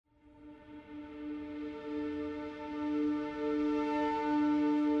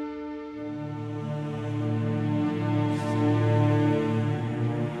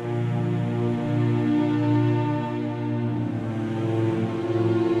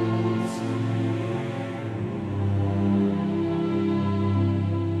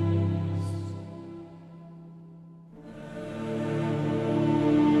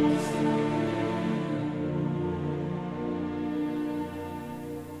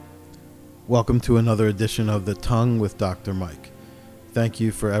Welcome to another edition of The Tongue with Dr. Mike. Thank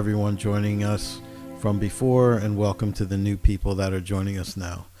you for everyone joining us from before, and welcome to the new people that are joining us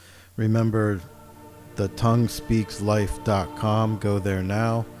now. Remember, thetonguespeakslife.com. Go there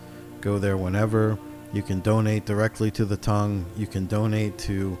now. Go there whenever. You can donate directly to The Tongue. You can donate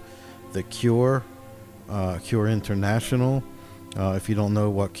to The Cure, Cure International. If you don't know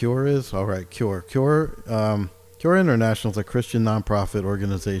what Cure is, all right, Cure International is a Christian nonprofit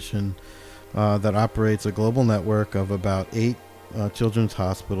organization that operates a global network of about 8 children's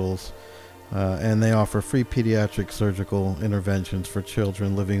hospitals, and they offer free pediatric surgical interventions for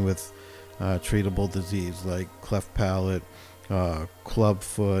children living with treatable disease like cleft palate, club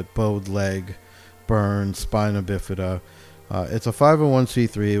foot, bowed leg, burns, spina bifida. It's a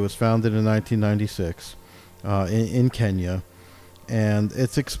 501c3. It was founded in 1996 in Kenya, and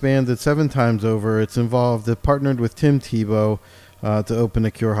it's expanded 7 times over. It partnered with Tim Tebow to open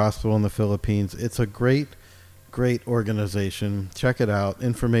a Cure hospital in the Philippines. It's a great organization. Check it out.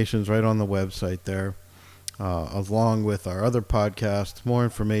 Information's right on the website there, along with our other podcasts, more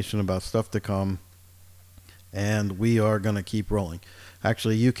information about stuff to come, and we are going to keep rolling.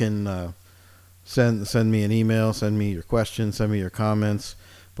 Actually, you can send me an email, send me your questions, send me your comments,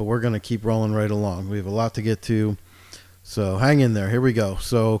 but we're going to keep rolling right along. We have a lot to get to, so hang in there. Here we go.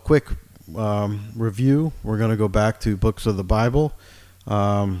 So quick review. We're going to go back to books of the Bible.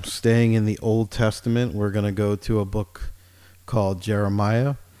 Staying in the Old Testament, we're going to go to a book called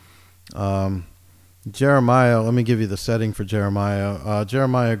Jeremiah. Jeremiah, let me give you the setting for Jeremiah.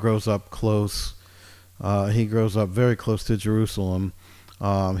 Jeremiah grows up close. He grows up very close to Jerusalem.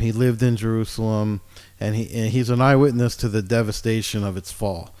 He lived in Jerusalem, and he's an eyewitness to the devastation of its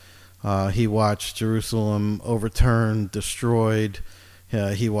fall. He watched Jerusalem overturned, destroyed.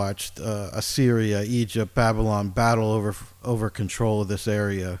 He watched Assyria, Egypt, Babylon battle over control of this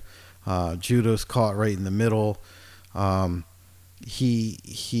area. Judah's caught right in the middle.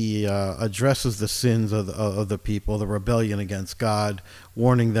 He addresses the sins of the people, the rebellion against God,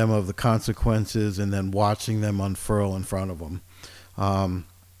 warning them of the consequences, and then watching them unfurl in front of them.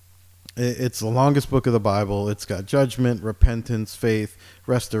 It's the longest book of the Bible. It's got judgment, repentance, faith,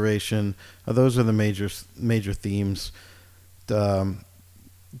 restoration. Those are the major themes.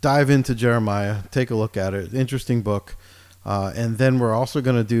 Dive into Jeremiah, take a look at it. Interesting book. And then we're also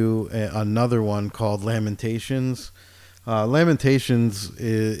going to do another one called Lamentations. Lamentations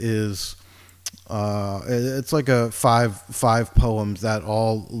is it's like a five poems that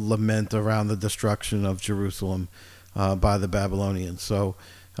all lament around the destruction of Jerusalem by the Babylonians. So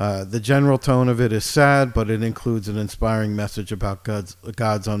the general tone of it is sad, but it includes an inspiring message about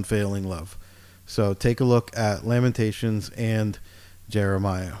God's unfailing love. So take a look at Lamentations and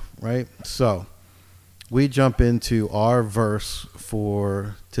Jeremiah, right? So we jump into our verse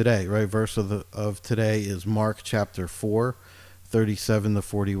for today, right? Verse of today is Mark chapter 4, 37 to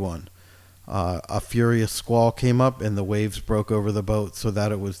 41. A furious squall came up, and the waves broke over the boat so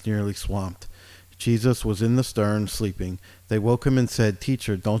that it was nearly swamped. Jesus was in the stern, sleeping. They woke him and said,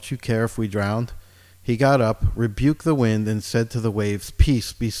 "Teacher, don't you care if we drowned?" He got up, rebuked the wind, and said to the waves,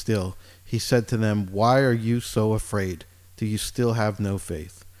 "Peace, be still." He said to them, "Why are you so afraid? Do you still have no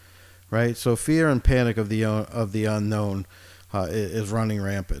faith?" Right? So fear and panic of the unknown is running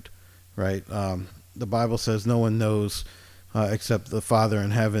rampant, right? The Bible says no one knows except the Father in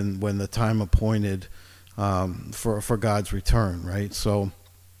heaven when the time appointed for God's return, right? So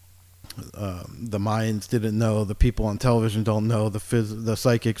the Mayans didn't know, the people on television don't know, the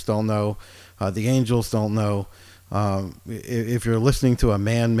psychics don't know, the angels don't know. If you're listening to a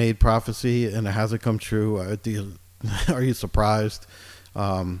man-made prophecy and it hasn't come true, are you surprised?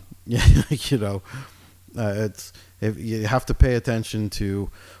 It's if you have to pay attention to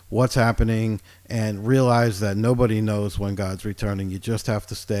what's happening and realize that nobody knows when God's returning. You just have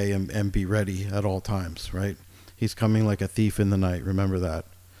to stay and be ready at all times, right? He's coming like a thief in the night. Remember that.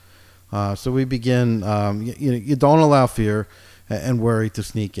 So we begin. You don't allow fear and worry to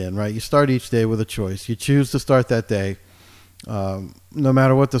sneak in, right? You start each day with a choice. You choose to start that day. No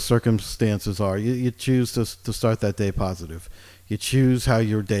matter what the circumstances are, you choose to start that day positive. You choose how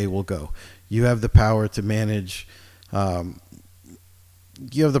your day will go. You have the power to manage. You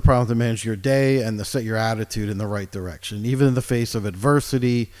have the power to manage your day and to set your attitude in the right direction. Even in the face of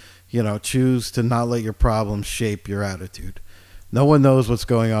adversity, choose to not let your problems shape your attitude. No one knows what's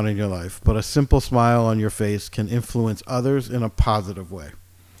going on in your life, but a simple smile on your face can influence others in a positive way.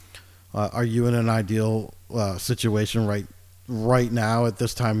 Are you in an ideal situation right now at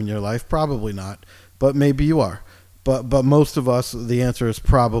this time in your life? Probably not, but maybe you are. But most of us, the answer is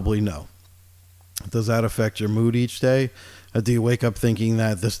probably no. Does that affect your mood each day? Do you wake up thinking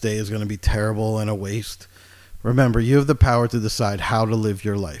that this day is going to be terrible and a waste? Remember, you have the power to decide how to live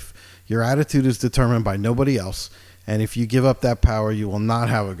your life. Your attitude is determined by nobody else, and if you give up that power, you will not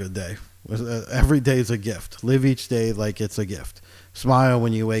have a good day. Every day is a gift. Live each day like it's a gift. Smile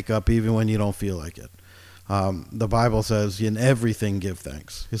when you wake up, even when you don't feel like it. The Bible says, in everything give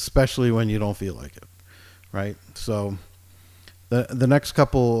thanks, especially when you don't feel like it, right? So the next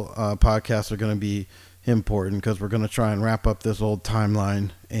couple podcasts are going to be important because we're going to try and wrap up this old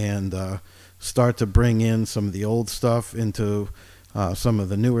timeline and start to bring in some of the old stuff into some of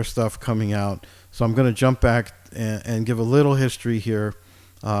the newer stuff coming out. So I'm going to jump back and give a little history here.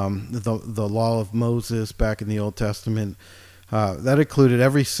 The law of Moses back in the Old Testament, that included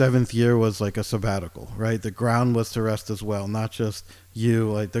every seventh year was like a sabbatical, right? The ground was to rest as well, not just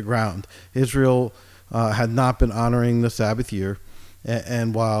you, like the ground. Israel had not been honoring the Sabbath year,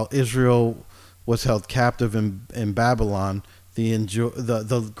 and while Israel was held captive in Babylon,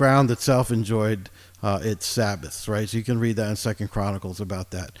 the ground itself enjoyed its Sabbaths, right? So you can read that in 2 Chronicles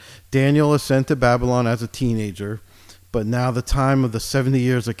about that. Daniel is sent to Babylon as a teenager, but now the time of the 70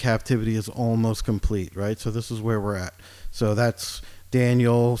 years of captivity is almost complete, right? So this is where we're at. So that's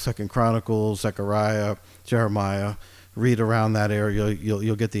Daniel, 2 Chronicles, Zechariah, Jeremiah. Read around that area,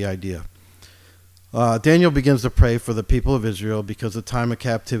 you'll get the idea. Daniel begins to pray for the people of Israel because the time of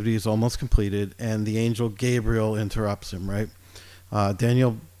captivity is almost completed, and the angel Gabriel interrupts him, right?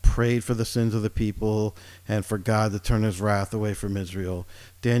 Daniel prayed for the sins of the people and for God to turn his wrath away from Israel.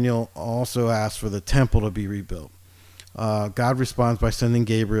 Daniel also asked for the temple to be rebuilt. God responds by sending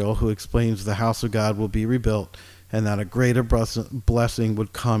Gabriel, who explains the house of God will be rebuilt and that a greater blessing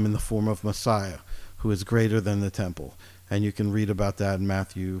would come in the form of Messiah, who is greater than the temple. And you can read about that in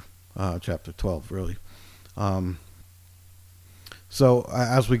Matthew chapter 12, really. So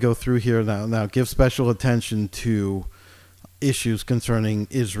as we go through here now give special attention to issues concerning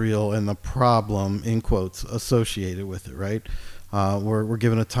Israel and the problem, in quotes, associated with it, right? We're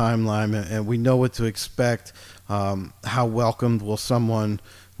given a timeline, and we know what to expect. How welcomed will someone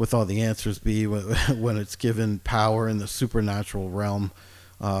with all the answers be when it's given power in the supernatural realm?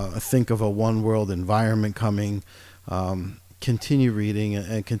 Think of a one world environment coming. Continue reading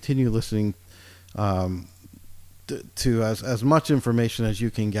and continue listening to as much information as you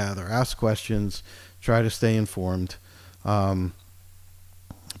can gather. Ask questions. Try to stay informed.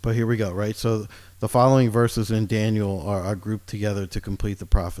 But here we go, right? So the following verses in Daniel are grouped together to complete the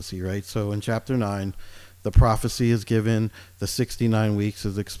prophecy, right? So in chapter 9, the prophecy is given, the 69 weeks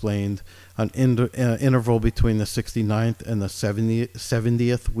is explained, an interval between the 69th and the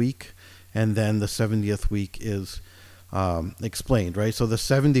 70th week, and then the 70th week is explained, right? So the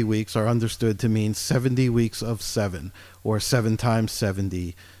 70 weeks are understood to mean 70 weeks of 7, or 7 times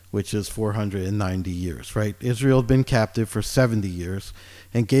 70, which is 490 years, right? Israel had been captive for 70 years,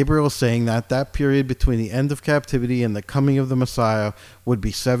 and Gabriel is saying that that period between the end of captivity and the coming of the Messiah would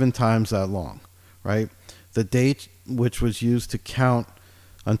be 7 times that long, right? The date which was used to count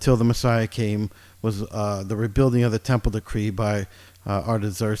until the Messiah came was the rebuilding of the temple decree by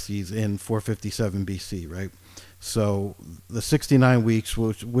Artaxerxes in 457 BC, right? So the 69 weeks,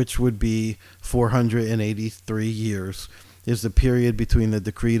 which would be 483 years, is the period between the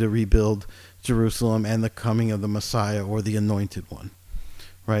decree to rebuild Jerusalem and the coming of the Messiah, or the Anointed One,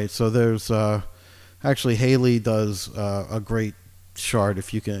 right? So there's actually Haley does a great chart.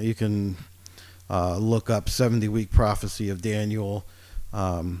 If you can look up 70-week prophecy of Daniel,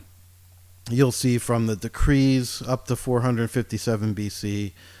 you'll see from the decrees up to 457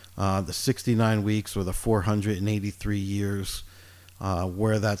 BC, the 69 weeks or the 483 years,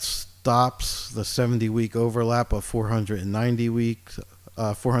 where that stops, the 70-week overlap of 490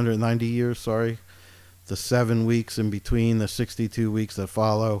 years, the 7 weeks in between, the 62 weeks that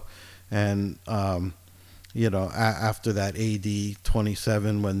follow, and after that AD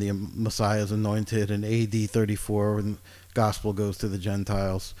 27 when the Messiah is anointed, and AD 34 when the gospel goes to the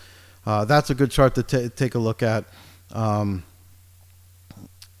Gentiles. That's a good chart to take a look at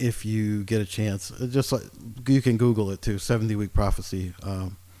if you get a chance. Just like you can Google it too, 70-week prophecy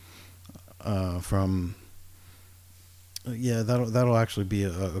that'll actually be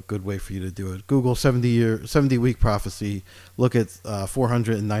a good way for you to do it. Google 70-week prophecy. Look at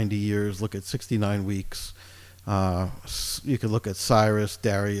 490 years. Look at 69 weeks. You can look at Cyrus,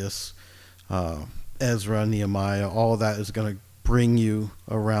 Darius, Ezra, Nehemiah. All of that is going to bring you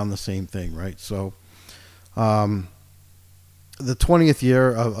around the same thing, right? So the 20th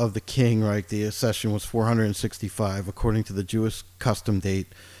year of the king, right, the accession was 465 according to the Jewish custom date.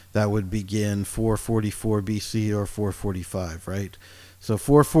 That would begin 444 BC or 445, right? So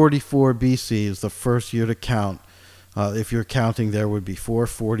 444 BC is the first year to count If you're counting, there would be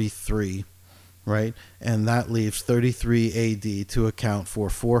 443, right? And that leaves 33 AD to account for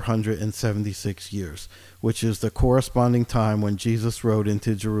 476 years, which is the corresponding time when Jesus rode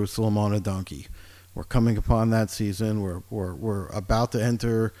into Jerusalem on a donkey. We're coming upon that season. We're about to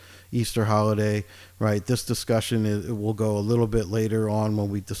enter Easter holiday, right? This discussion will go a little bit later on when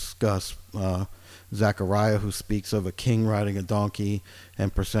we discuss Zechariah, who speaks of a king riding a donkey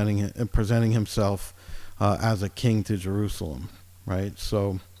and presenting himself as a king to Jerusalem, right?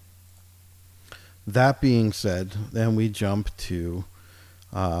 So that being said, then we jump to,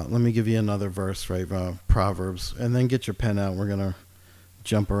 let me give you another verse, right? Proverbs, and then get your pen out. We're going to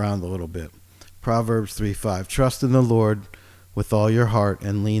jump around a little bit. Proverbs 3:5. Trust in the Lord with all your heart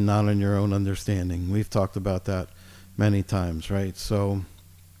and lean not on your own understanding. We've talked about that many times, right? So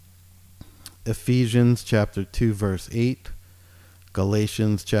Ephesians chapter 2, verse 8.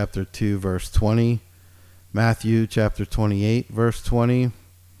 Galatians chapter 2, verse 20. Matthew chapter 28, verse 20.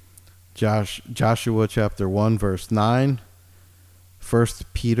 Joshua chapter 1, verse 9. 1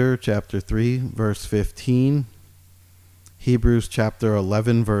 Peter chapter 3, verse 15. Hebrews chapter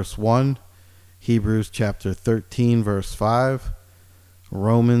 11, verse 1. Hebrews chapter 13, verse 5.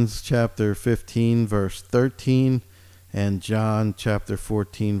 Romans chapter 15, verse 13. And John chapter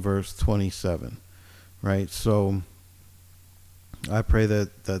 14, verse 27. Right? So I pray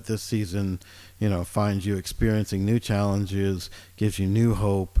that this season, finds you experiencing new challenges, gives you new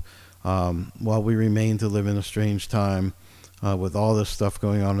hope, while we remain to live in a strange time with all this stuff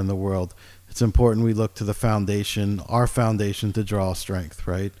going on in the world. It's important we look to the foundation, our foundation, to draw strength,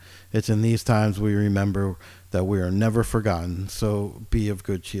 right? It's in these times we remember that we are never forgotten, so be of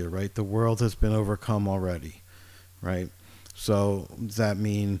good cheer, right? The world has been overcome already, right? So does that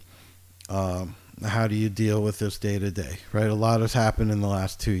mean, how do you deal with this day to day, right? A lot has happened in the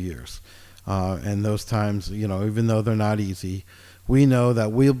last 2 years. And those times, even though they're not easy, we know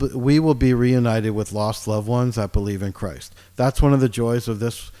that we will be reunited with lost loved ones that believe in Christ. That's one of the joys of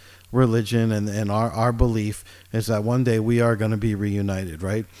this religion and our belief, is that one day we are going to be reunited,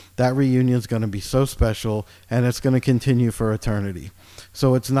 right? That reunion is going to be so special, and it's going to continue for eternity.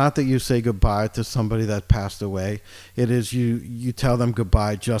 So it's not that you say goodbye to somebody that passed away. It is you tell them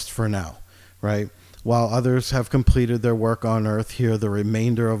goodbye just for now, right? While others have completed their work on earth here, the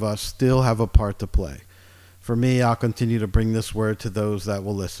remainder of us still have a part to play. For me, I'll continue to bring this word to those that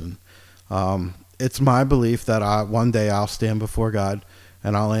will listen. It's my belief that one day I'll stand before God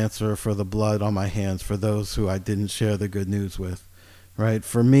and I'll answer for the blood on my hands for those who I didn't share the good news with, right?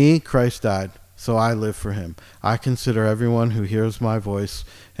 For me, Christ died, so I live for him. I consider everyone who hears my voice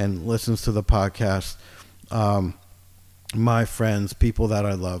and listens to the podcast my friends, people that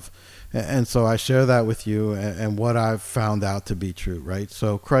I love. And so I share that with you and what I've found out to be true, right?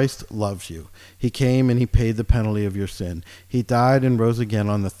 So Christ loves you. He came and he paid the penalty of your sin. He died and rose again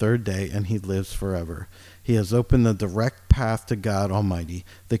on the third day, and he lives forever. He has opened the direct path to God Almighty,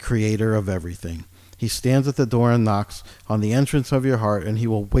 the creator of everything. He stands at the door and knocks on the entrance of your heart, and he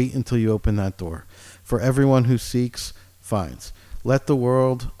will wait until you open that door. For everyone who seeks finds. Let the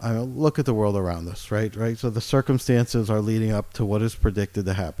world, look at the world around us, right? So the circumstances are leading up to what is predicted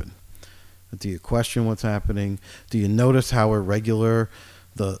to happen. Do you question what's happening? Do you notice how irregular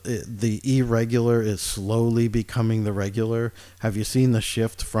the irregular is slowly becoming the regular? Have you seen the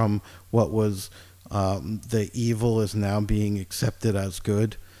shift from what was the evil is now being accepted as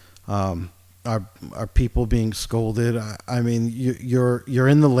good? Are people being scolded? I mean, you're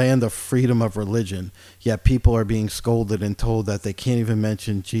in the land of freedom of religion, yet people are being scolded and told that they can't even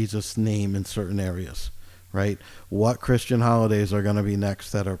mention Jesus' name in certain areas, right? What Christian holidays are going to be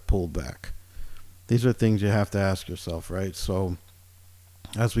next that are pulled back? These are things you have to ask yourself, right? So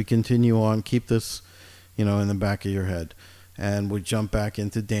as we continue on, keep this, in the back of your head. And we jump back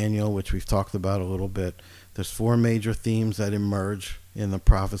into Daniel, which we've talked about a little bit. There's 4 major themes that emerge in the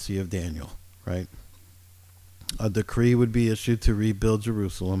prophecy of Daniel, right? A decree would be issued to rebuild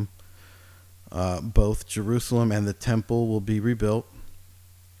Jerusalem. Both Jerusalem and the temple will be rebuilt.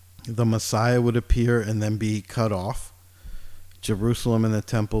 The Messiah would appear and then be cut off. Jerusalem and the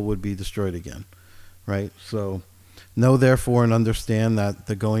temple would be destroyed again. Right? So, know therefore and understand that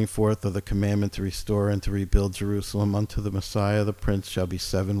the going forth of the commandment to restore and to rebuild Jerusalem unto the Messiah the Prince shall be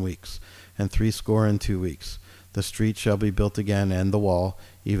 7 weeks, and 62 weeks. The street shall be built again, and the wall,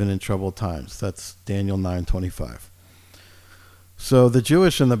 even in troubled times. That's Daniel 9:25. So the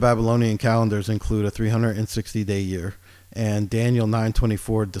Jewish and the Babylonian calendars include a 360-day year, and Daniel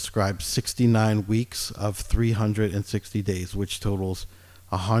 9:24 describes 69 weeks of 360 days, which totals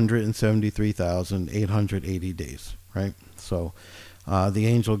 173,880 days, right? So the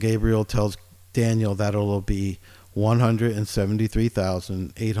angel Gabriel tells Daniel that it will be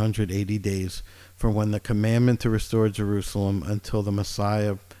 173,880 days from when the commandment to restore Jerusalem until the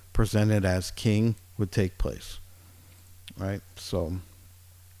Messiah presented as king would take place. Right? So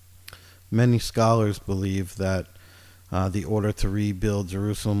many scholars believe that the order to rebuild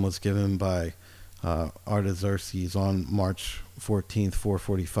Jerusalem was given by Artaxerxes on March 14th,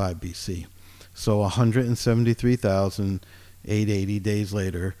 445 BC. So 173,880 days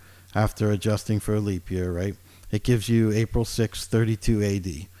later, after adjusting for a leap year, right? It gives you April 6, 32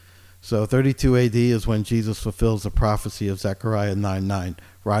 AD. So 32 AD is when Jesus fulfills the prophecy of Zechariah 9:9,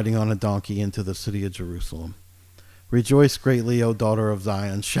 riding on a donkey into the city of Jerusalem. Rejoice greatly, O daughter of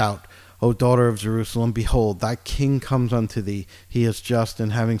Zion. Shout, O daughter of Jerusalem, behold, thy king comes unto thee. He is just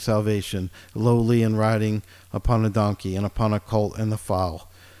and having salvation, lowly and riding upon a donkey and upon a colt and the foal.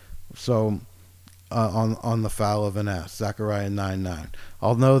 So on the foal of an ass, Zechariah 9:9.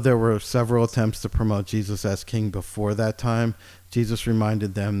 Although there were several attempts to promote Jesus as king before that time, Jesus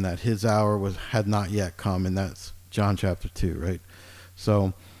reminded them that his hour had not yet come, and that's John chapter 2, right?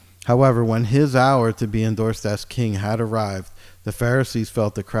 So, however, when his hour to be endorsed as king had arrived, the Pharisees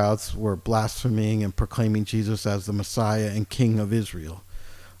felt the crowds were blaspheming and proclaiming Jesus as the Messiah and King of Israel.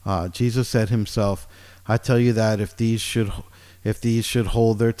 Jesus said himself, I tell you that if these should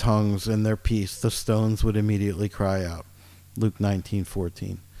hold their tongues and their peace, the stones would immediately cry out. Luke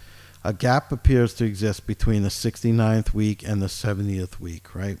 19:14. A gap appears to exist between the 69th week and the 70th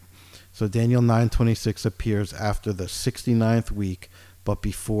week, right? So Daniel 9:26 appears after the 69th week, but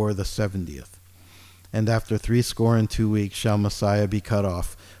before the 70th. And after 62 weeks shall Messiah be cut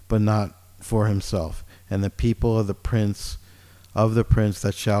off, but not for himself, and the people of the prince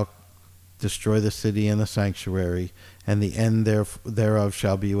that shall destroy the city and the sanctuary, and the end thereof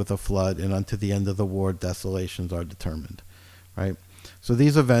shall be with a flood, and unto the end of the war desolations are determined. Right? So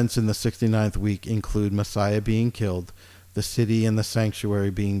these events in the 69th week include Messiah being killed, the city and the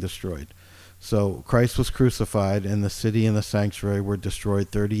sanctuary being destroyed. So Christ was crucified, and the city and the sanctuary were destroyed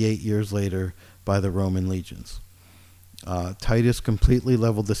 38 years later by the Roman legions. Titus completely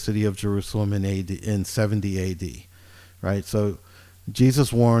leveled the city of Jerusalem in 70 AD. Right? So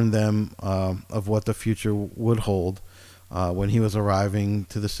Jesus warned them of what the future would hold when he was arriving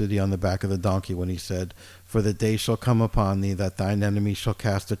to the city on the back of the donkey, when he said, For the day shall come upon thee that thine enemy shall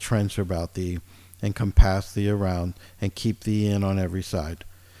cast a trench about thee, and compass thee around, and keep thee in on every side,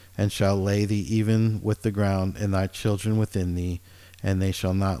 and shall lay thee even with the ground, and thy children within thee, and they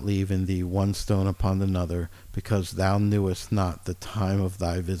shall not leave in thee one stone upon another, because thou knewest not the time of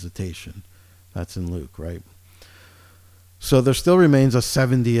thy visitation. That's in Luke, right? So there still remains a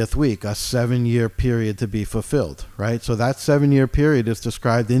 70th week, a 7-year period to be fulfilled, right? So that 7-year period is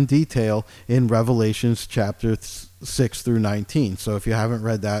described in detail in Revelations chapter 6 through 19. So if you haven't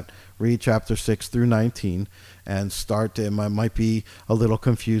read that, read chapter 6 through 19 and start to, it might be a little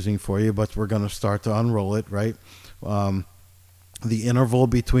confusing for you, but we're going to start to unroll it, right? The interval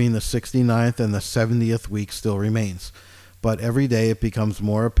between the 69th and the 70th week still remains. But every day it becomes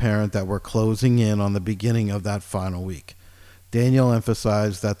more apparent that we're closing in on the beginning of that final week. Daniel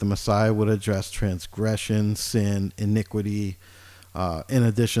emphasized that the Messiah would address transgression, sin, iniquity. In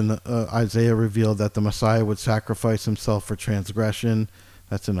addition, Isaiah revealed that the Messiah would sacrifice himself for transgression.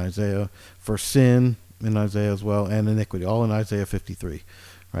 That's in Isaiah. For sin, in Isaiah as well, and iniquity, all in Isaiah 53,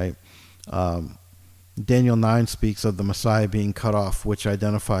 right? Daniel 9 speaks of the Messiah being cut off, which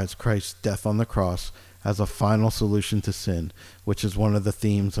identifies Christ's death on the cross as a final solution to sin, which is one of the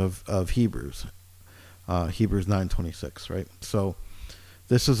themes of Hebrews. Hebrews 9:26, right? So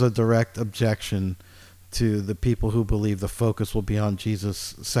this is a direct objection to the people who believe the focus will be on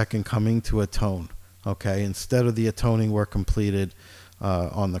Jesus' second coming to atone, okay, instead of the atoning work completed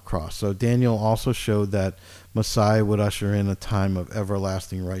on the cross. So Daniel also showed that Messiah would usher in a time of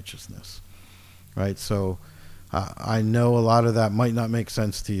everlasting righteousness, right? So I know a lot of that might not make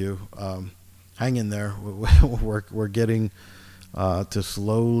sense to you. Hang in there. We're getting to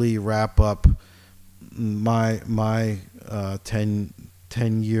slowly wrap up my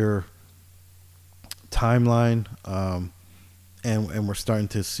 10-year timeline, and we're starting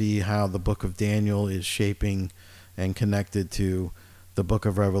to see how the book of Daniel is shaping and connected to the book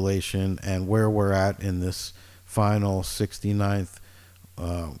of Revelation, and where we're at in this final 69th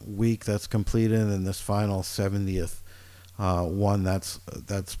week that's completed, and this final 70th one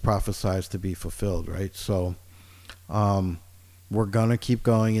that's prophesied to be fulfilled, right? So we're gonna keep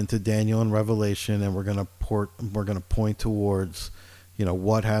going into Daniel and Revelation, and we're gonna point towards,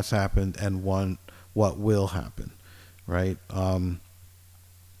 what has happened and what will happen, right?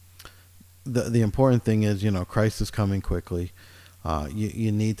 The important thing is, Christ is coming quickly.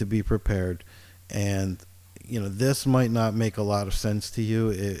 You need to be prepared, and this might not make a lot of sense to you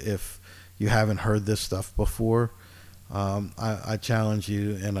if you haven't heard this stuff before. I challenge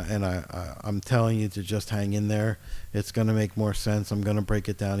you, and I'm telling you to just hang in there. It's going to make more sense. I'm going to break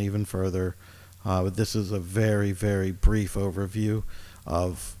it down even further. But this is a very, very brief overview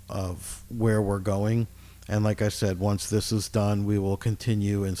of where we're going. And like I said, once this is done, we will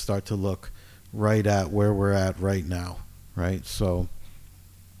continue and start to look right at where we're at right now, right? So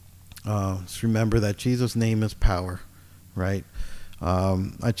just remember that Jesus' name is power, right?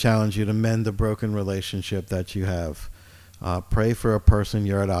 I challenge you to mend the broken relationship that you have. Pray for a person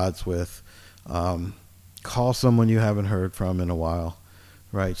you're at odds with. Call someone you haven't heard from in a while,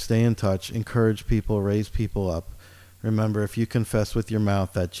 right? Stay in touch. Encourage people. Raise people up. Remember, if you confess with your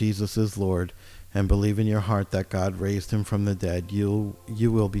mouth that Jesus is Lord and believe in your heart that God raised him from the dead, you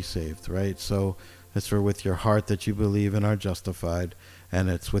will be saved, right? So it's with your heart that you believe and are justified, and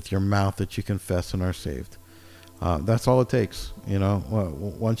it's with your mouth that you confess and are saved. That's all it takes.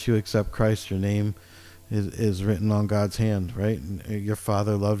 Once you accept Christ, your name is written on God's hand, right? Your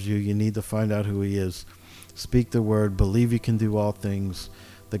Father loves you. You need to find out who he is. Speak the word. Believe you can do all things.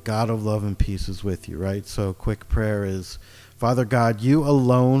 The God of love and peace is with you, right? So quick prayer is, Father God, you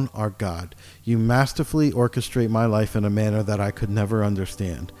alone are God. You masterfully orchestrate my life in a manner that I could never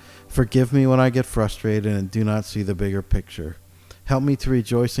understand. Forgive me when I get frustrated and do not see the bigger picture. Help me to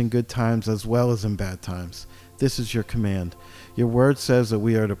rejoice in good times as well as in bad times. This is your command. Your word says that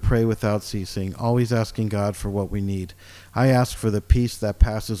we are to pray without ceasing, always asking God for what we need. I ask for the peace that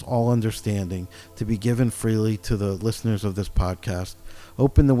passes all understanding to be given freely to the listeners of this podcast.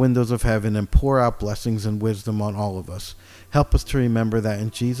 Open the windows of heaven and pour out blessings and wisdom on all of us. Help us to remember that in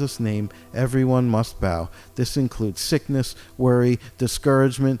Jesus' name, everyone must bow. This includes sickness, worry,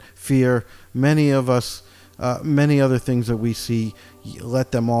 discouragement, fear, many of us, many other things that we see.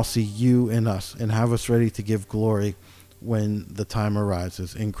 Let them all see you in us and have us ready to give glory when the time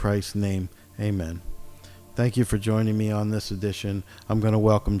arises. In Christ's name, amen. Thank you for joining me on this edition. I'm going to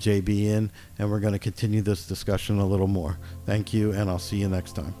welcome JB in, and we're going to continue this discussion a little more. Thank you, and I'll see you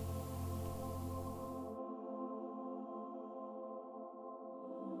next time.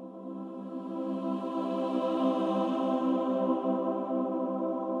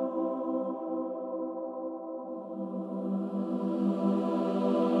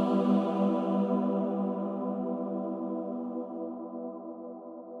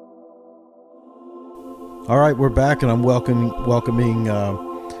 All right, we're back, and I'm welcoming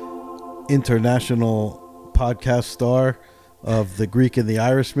international podcast star of The Greek and the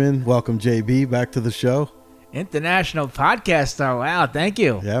Irishman. Welcome, JB, back to the show. International podcast star. Wow, thank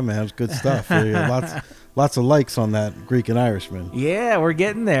you. Yeah, man, it's good stuff. Lots of likes on that Greek and Irishman. Yeah, we're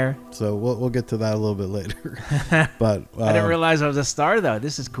getting there. So we'll get to that a little bit later. But I didn't realize I was a star, though.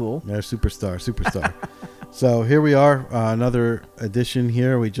 This is cool. Yeah, superstar. So here we are, another edition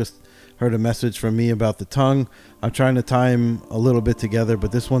here. We just heard a message from me about the tongue. I'm trying to tie them a little bit together,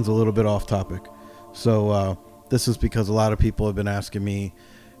 but this one's a little bit off topic. So this is because a lot of people have been asking me,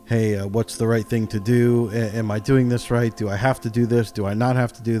 hey, what's the right thing to do? Am I doing this right? Do I have to do this? Do I not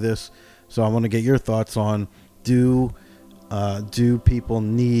have to do this? So I want to get your thoughts on, do people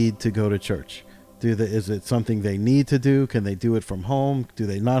need to go to church? Is it something they need to do? Can they do it from home? Do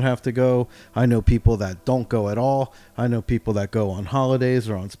they not have to go? I know people that don't go at all. I know people that go on holidays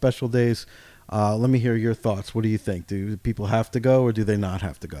or on special days. Let me hear your thoughts. What do you think? Do people have to go, or do they not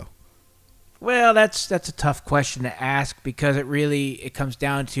have to go? Well, that's a tough question to ask, because it comes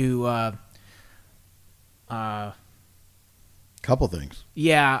down to couple things.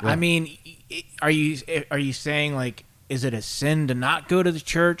 Yeah, I mean, are you saying, like, is it a sin to not go to the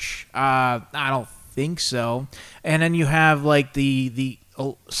church? I don't think so. And then you have, like, the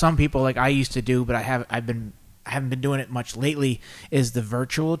some people, like I used to do, but I haven't been doing it much lately, is the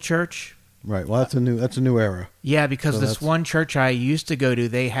virtual church. Right. Well, that's a new era. Yeah, because this one church I used to go to,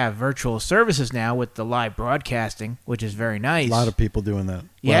 they have virtual services now with the live broadcasting, which is very nice. A lot of people doing that.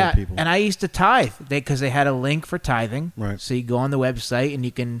 Yeah, lot of people. And I used to tithe because they had a link for tithing. Right. So you go on the website and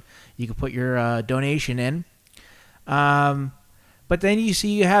you can put your donation in. But then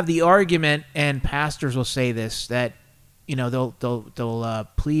you have the argument, and pastors will say this, that they'll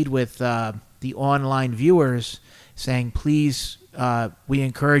plead with the online viewers, saying, please, we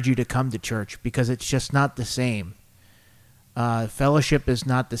encourage you to come to church, because it's just not the same. Fellowship is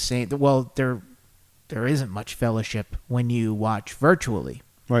not the same. Well, there isn't much fellowship when you watch virtually.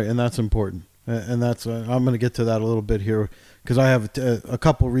 Right, and that's important. And that's I'm going to get to that a little bit here, because I have a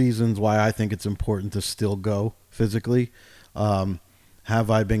couple reasons why I think it's important to still go physically. Have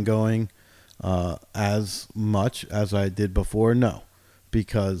I been going as much as I did before? No,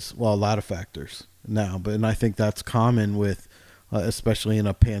 because, well, a lot of factors. now. And I think that's common with, especially in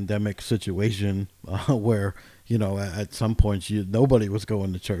a pandemic situation where, at some points nobody was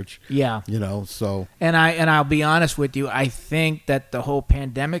going to church. Yeah. So. And I'll be honest with you, I think that the whole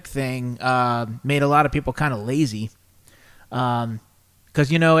pandemic thing made a lot of people kind of lazy.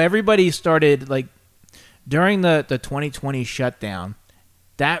 Because, everybody started, like, during the 2020 shutdown,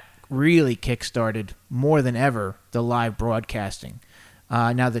 that really kickstarted more than ever the live broadcasting.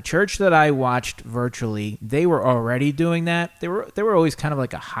 Now, the church that I watched virtually, they were already doing that. They were always kind of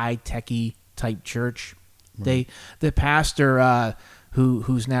like a high-techy type church. Right. The pastor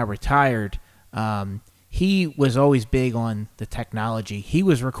who's now retired, he was always big on the technology. He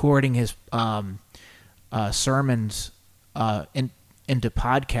was recording his sermons into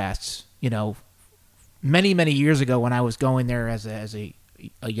podcasts, many, many years ago when I was going there as a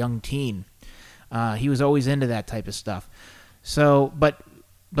young teen. He was always into that type of stuff. So, but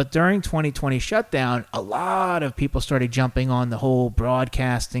during 2020 shutdown, a lot of people started jumping on the whole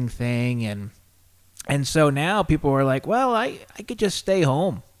broadcasting thing, and so now people were like, well, I could just stay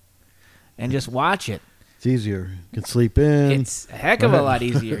home and just watch it. It's easier. You can sleep in. It's a heck of a lot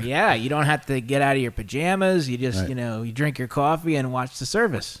easier. Yeah, you don't have to get out of your pajamas. You just, right. You drink your coffee and watch the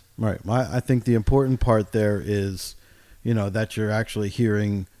service. Right. I think the important part there is, that you're actually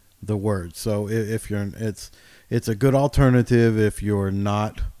hearing the word. So if you're, it's a good alternative if you're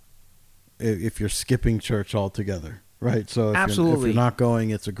skipping church altogether, right? So if you're not going,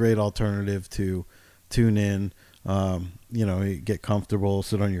 it's a great alternative to tune in, get comfortable,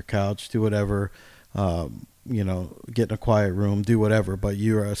 sit on your couch, do whatever, get in a quiet room, do whatever, but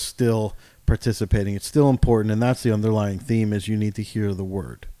you are still participating. It's still important, and that's the underlying theme is you need to hear the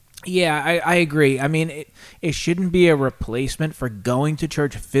word. Yeah, I agree. I mean, it shouldn't be a replacement for going to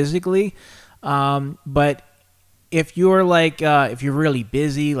church physically, but if you're if you're really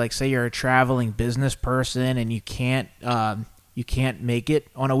busy, like say you're a traveling business person and you can't make it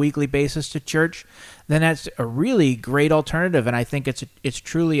on a weekly basis to church, then that's a really great alternative. And I think it's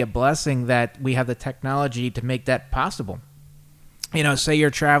truly a blessing that we have the technology to make that possible. Say you're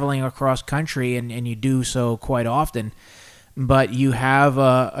traveling across country and you do so quite often, but you have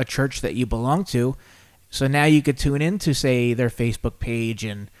a church that you belong to. So now you could tune into, say, their Facebook page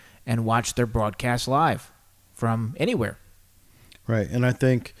and watch their broadcast live from anywhere. Right. And I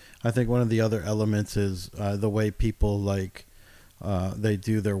think one of the other elements is the way people they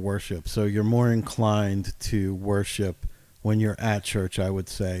do their worship. So you're more inclined to worship when you're at church, I would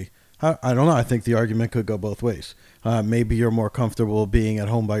say. I don't know. I think the argument could go both ways. Maybe you're more comfortable being at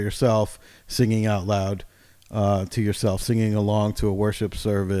home by yourself, singing out loud to yourself, singing along to a worship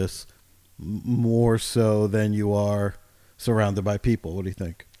service more so than you are surrounded by people. What do you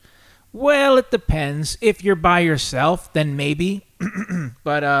think? Well, it depends. If you're by yourself, then maybe.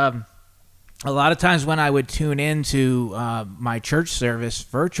 But a lot of times when I would tune into my church service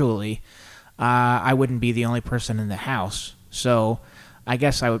virtually, I wouldn't be the only person in the house. So I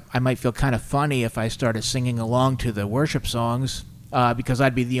guess I might feel kind of funny if I started singing along to the worship songs because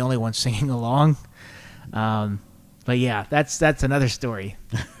I'd be the only one singing along. But yeah, that's another story.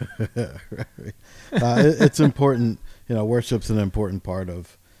 Right. It's important. Worship's an important part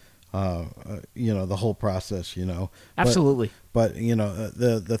of the whole process. Absolutely. But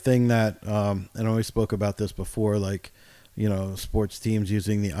the thing that and I always spoke about this before, sports teams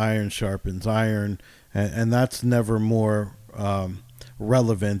using the iron sharpens iron, and that's never more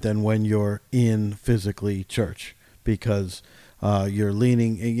relevant than when you're in physically church, because you're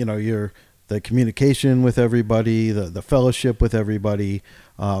leaning, you're the communication with everybody, the fellowship with everybody.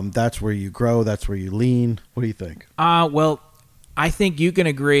 That's where you grow. That's where you lean. What do you think? Well, I think you can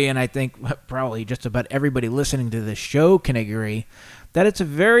agree, and I think probably just about everybody listening to this show can agree, that it's a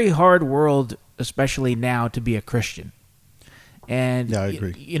very hard world, especially now, to be a Christian. And yeah, I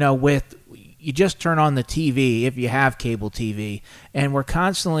agree. You just turn on the TV, if you have cable TV, and we're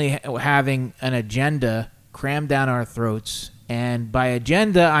constantly having an agenda crammed down our throats. And by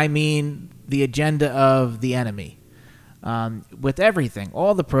agenda, I mean the agenda of the enemy. With everything,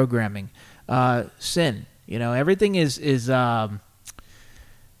 all the programming, sin. Everything is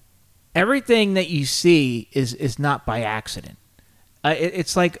everything that you see is not by accident.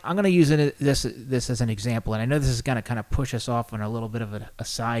 It's like, I'm going to use this as an example, and I know this is going to kind of push us off on a little bit of a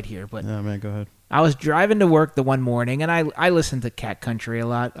side here, but yeah, man, go ahead. I was driving to work the one morning, and I listen to cat country a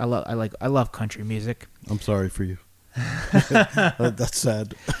lot. I love country music. I'm sorry for you. That's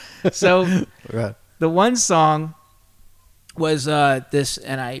sad. So right. The one song was this,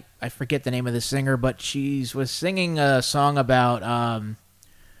 and I forget the name of the singer, but she was singing a song about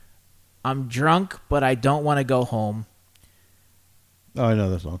I'm drunk, but I don't want to go home. Oh, I know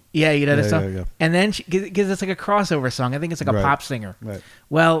that song. Yeah, you know that song? Yeah. And then she gives us like a crossover song. I think it's like a pop singer. Right.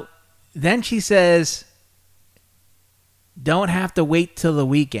 Well, then she says, don't have to wait till the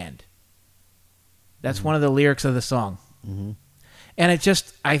weekend. That's one of the lyrics of the song. Mm-hmm. And it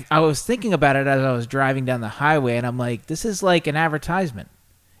just, I was thinking about it as I was driving down the highway, and I'm like, this is like an advertisement.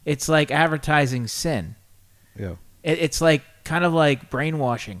 It's like advertising sin. Yeah. It's like kind of like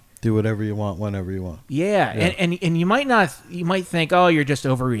brainwashing. Do whatever you want, whenever you want. Yeah. And you might think, oh, you're just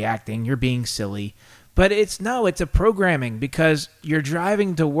overreacting, you're being silly. But it's a programming, because you're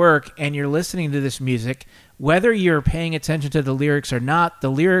driving to work and you're listening to this music. Whether you're paying attention to the lyrics or not, the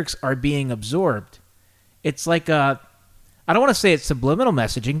lyrics are being absorbed. It's like I don't want to say it's subliminal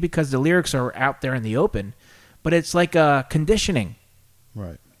messaging, because the lyrics are out there in the open, but it's like a conditioning.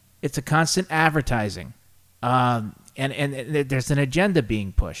 Right. It's a constant advertising. And there's an agenda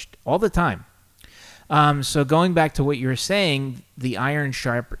being pushed all the time. So going back to what you were saying, the iron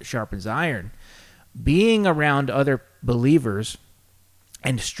sharpens iron. Being around other believers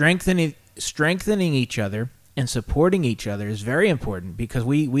and strengthening each other and supporting each other is very important, because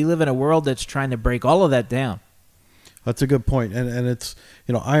we live in a world that's trying to break all of that down. That's a good point. And it's,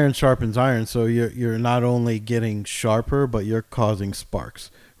 iron sharpens iron. So you're not only getting sharper, but you're causing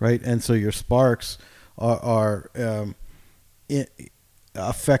sparks, right? And so your sparks are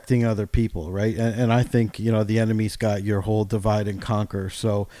affecting other people, right? And I think, the enemy's got your whole divide and conquer.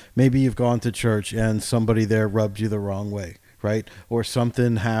 So maybe you've gone to church and somebody there rubbed you the wrong way, right? Or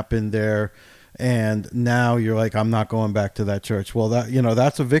something happened there, and now you're like, I'm not going back to that church. Well, that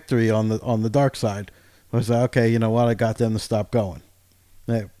that's a victory on the dark side. I was like, okay, you know what? I got them to stop going.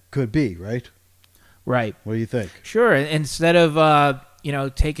 That could be, right? Right. What do you think? Sure. Instead of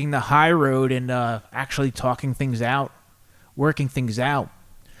taking the high road and actually talking things out, working things out,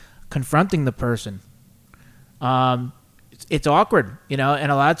 confronting the person. It's awkward, and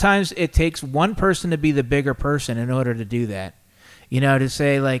a lot of times it takes one person to be the bigger person in order to do that. To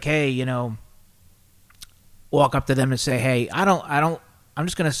say like, hey, walk up to them and say, hey, I'm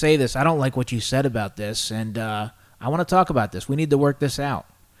just going to say this. I don't like what you said about this, and I want to talk about this. We need to work this out.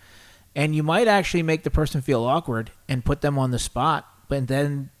 And you might actually make the person feel awkward and put them on the spot, but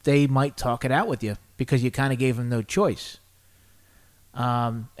then they might talk it out with you because you kind of gave them no choice.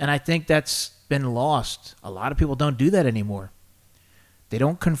 And I think that's been lost. A lot of people don't do that anymore. They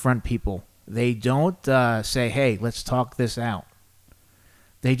don't confront people. They don't say, hey, let's talk this out.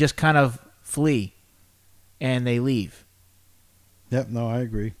 They just kind of flee and they leave. Yep, no, I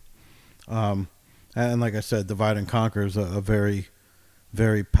agree. And like I said, divide and conquer is a very,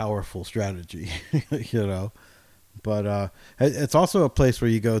 very powerful strategy, But it's also a place where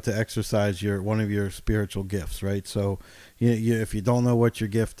you go to exercise one of your spiritual gifts, right? So if you don't know what your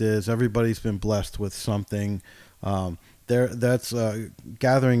gift is, everybody's been blessed with something. That's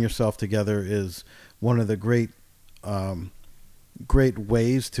gathering yourself together is one of the great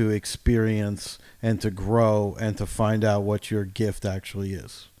ways to experience and to grow and to find out what your gift actually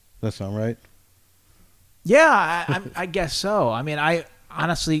is. Does that sound right? Yeah, I guess so. I mean, I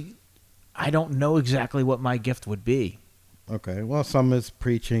honestly don't know exactly what my gift would be. Okay. Well, some it's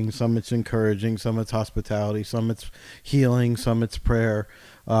preaching, some it's encouraging, some it's hospitality, some it's healing, some it's prayer.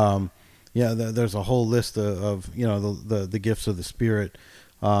 There's a whole list of the gifts of the Spirit.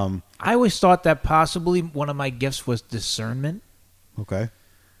 I always thought that possibly one of my gifts was discernment. Okay.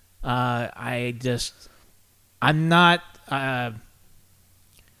 I'm not.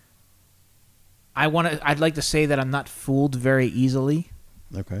 I'd like to say that I'm not fooled very easily.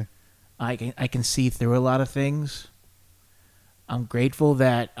 Okay. I can see through a lot of things. I'm grateful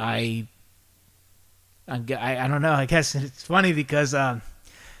that I don't know. I guess it's funny because the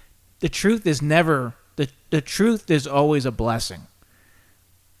truth is never the truth is always a blessing.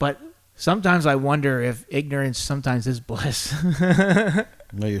 But sometimes I wonder if ignorance sometimes is bliss.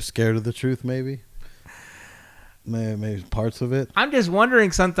 No, you're scared of the truth, maybe? Maybe parts of it? I'm just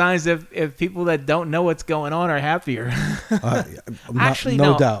wondering sometimes if people that don't know what's going on are happier. Actually,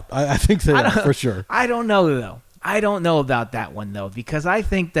 no doubt. I think they are, for sure. I don't know, though. I don't know about that one, though, because I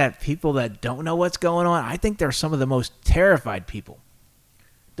think that people that don't know what's going on, I think they're some of the most terrified people.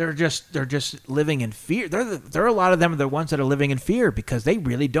 They're just living in fear. There are a lot of them are the ones that are living in fear because they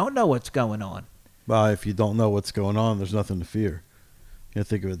really don't know what's going on. Well, if you don't know what's going on, there's nothing to fear. You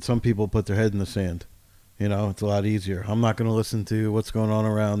think of it. Some people put their head in the sand. It's a lot easier. I'm not going to listen to what's going on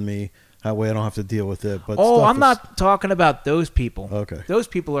around me. That way I don't have to deal with it. But I'm not talking about those people. Okay. Those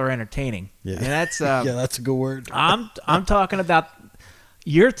people are entertaining. Yeah. And that's yeah, that's a good word. I'm talking about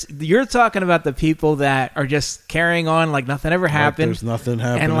You're talking about the people that are just carrying on like nothing ever happened. There's nothing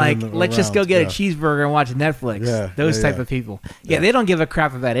happening. And let's just go get a cheeseburger and watch Netflix. Yeah, Those type of people. Yeah, they don't give a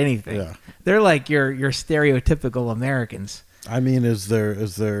crap about anything. Yeah. They're like your stereotypical Americans. I mean, is there?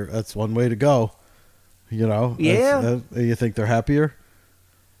 That's one way to go. Yeah. You think they're happier?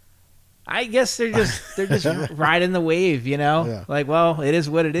 I guess they're just riding the wave. Yeah. Like, well, it is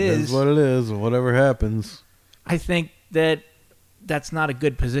what it is. It is what it is, and whatever happens. I think that's not a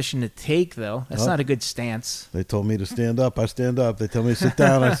good position to take, though. That's not a good stance. They told me to stand up. I stand up. They tell me to sit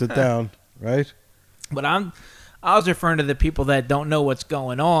down. I sit down. Right? But I was referring to the people that don't know what's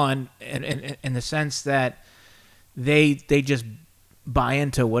going on in the sense that they just buy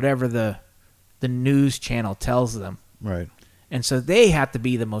into whatever the news channel tells them. Right. And so they have to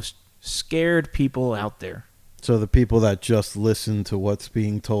be the most scared people out there. So the people that just listen to what's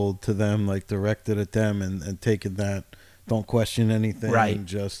being told to them, like directed at them and taking that, don't question anything. Right. And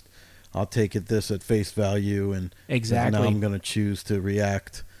just, I'll take this at face value. And Exactly. now I'm going to choose to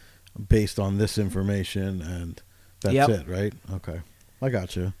react based on this information. And that's it, right? Okay. I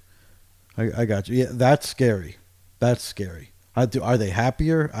got you. I got you. Yeah, that's scary. That's scary. Are they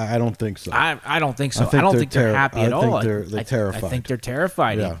happier? I don't think so. I don't think so. I don't think they're happy at all. I think they're terrified. I think they're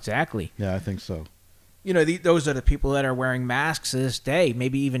terrified. Yeah. Exactly. Yeah, I think so. Those are the people that are wearing masks to this day,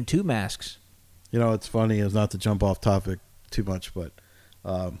 maybe even 2 masks. It's funny, is not to jump off topic too much, but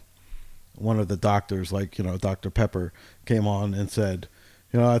one of the doctors, like, Dr. Pepper, came on and said,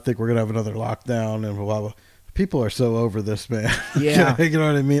 I think we're going to have another lockdown and blah, blah. People are so over this, man. Yeah. You know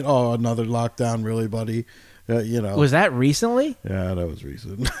what I mean? Oh, another lockdown, really, buddy? Was that recently? Yeah, that was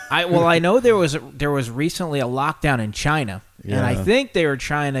recent. I know there was recently a lockdown in China, and I think they were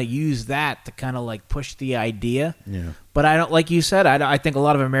trying to use that to kind of like push the idea. Yeah. But I don't, like you said, I think a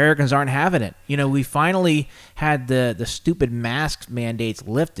lot of Americans aren't having it. We finally had the stupid mask mandates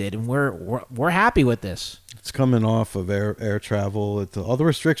lifted, and we're happy with this. It's coming off of air travel. All the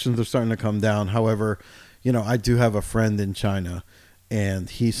restrictions are starting to come down. However, I do have a friend in China, and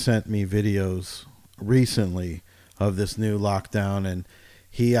he sent me videos recently of this new lockdown, and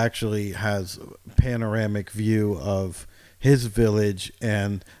he actually has a panoramic view of his village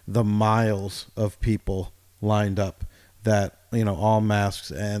and the miles of people lined up that, all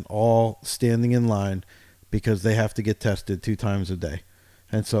masks and all standing in line because they have to get tested 2 times a day.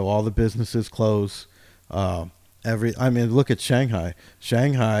 And so all the businesses close. Look at Shanghai.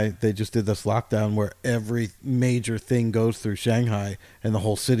 Shanghai, they just did this lockdown where every major thing goes through Shanghai and the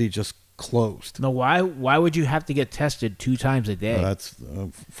whole city just closed. No, why would you have to get tested 2 times a day? That's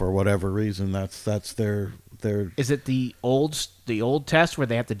for whatever reason. That's their. Is it the old test where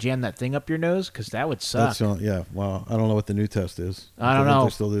they have to jam that thing up your nose? Because that would suck. Yeah. Well, I don't know what the new test is. I don't know. They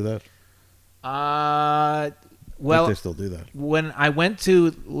still do that. Well, they still do that. When I went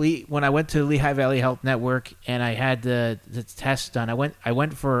to Lehigh Valley Health Network and I had the test done, I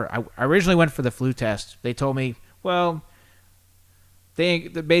originally went for the flu test. They told me, well, they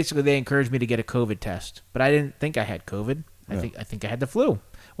encouraged me to get a COVID test, but I didn't think I had COVID. I think I had the flu.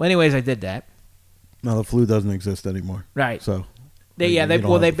 Well, anyways, I did that. No, the flu doesn't exist anymore. Right. So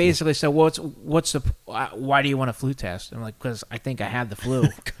they basically said, what's the why do you want a flu test? I'm like, because I think I had the flu.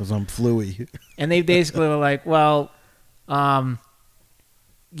 Because I'm fluey. And they basically were like, well,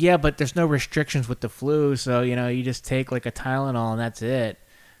 yeah, but there's no restrictions with the flu, so you just take like a Tylenol and that's it.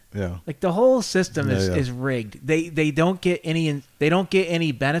 Yeah. Like the whole system is rigged. They don't get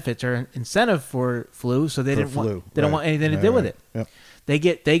any benefits or incentive for flu, so they don't want anything to do with it. Yep. They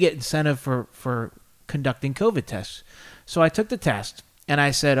get incentive for conducting COVID tests. So I took the test and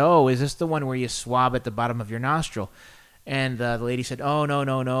I said, "Oh, is this the one where you swab at the bottom of your nostril?" And the lady said, "Oh,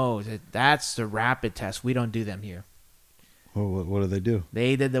 no. That's the rapid test. We don't do them here." Well, what do they do?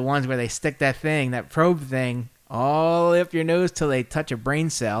 They did the ones where they stick that probe thing all up your nose till they touch a brain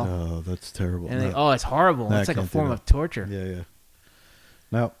cell. Oh, that's terrible. And it's horrible. It's like a form of torture. Yeah.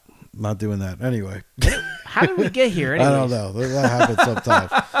 No, not doing that. Anyway. How did we get here anyways? I don't know. That happens sometimes.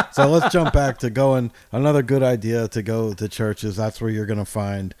 So let's jump back to going. Another good idea to go to churches. That's where you're going to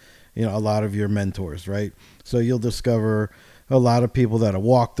find, a lot of your mentors, right? So you'll discover a lot of people that have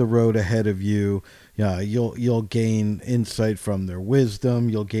walked the road ahead of you. You'll gain insight from their wisdom.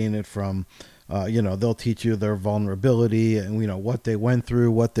 You'll gain it from, they'll teach you their vulnerability and, what they went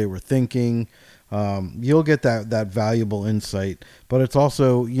through, what they were thinking. You'll get that valuable insight, but it's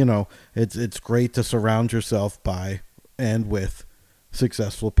also, it's great to surround yourself by and with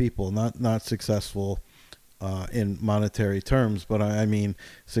successful people, not successful in monetary terms, but I mean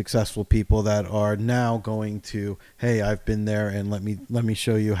successful people that are now going to, hey, I've been there and let me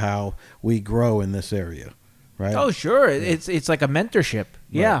show you how we grow in this area, right? Oh, sure. It's like a mentorship.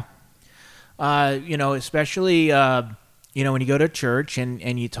 Yeah. Especially when you go to church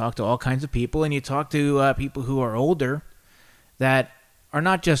and you talk to all kinds of people, and you talk to people who are older, that are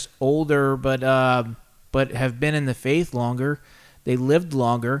not just older but have been in the faith longer. They lived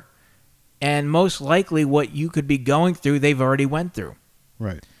longer, and most likely what you could be going through, they've already went through.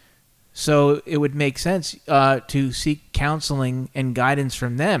 Right. So it would make sense to seek counseling and guidance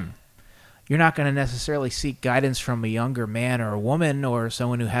from them. You're not going to necessarily seek guidance from a younger man or a woman or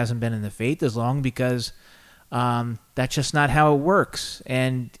someone who hasn't been in the faith as long, because that's just not how it works.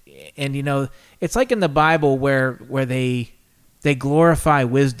 And it's like in the Bible where they glorify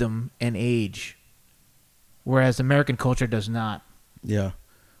wisdom and age, whereas American culture does not. Yeah.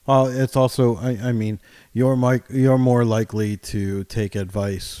 Well, it's also, I mean, you're more likely to take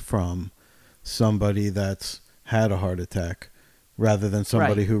advice from somebody that's had a heart attack rather than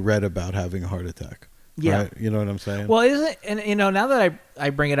somebody who read about having a heart attack. Yeah. Right? You know what I'm saying? Well, isn't it, and now that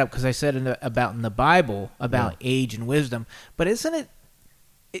I bring it up because I said in the Bible about age and wisdom, but isn't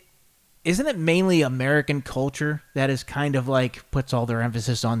it mainly American culture that is kind of like puts all their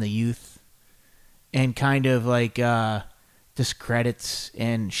emphasis on the youth and kind of like discredits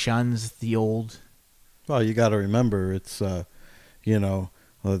and shuns the old? Well, you got to remember, it's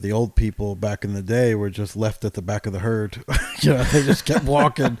the old people back in the day were just left at the back of the herd. They just kept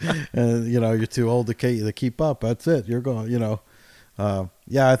walking, and you're too old to keep up. That's it. You're going.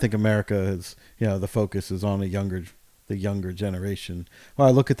 I think America is. The focus is on the younger generation. Well,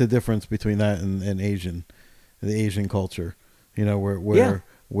 I look at the difference between that and the Asian culture.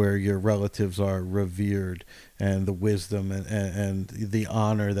 Where your relatives are revered, and the wisdom and the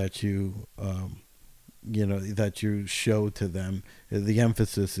honor that you that you show to them, the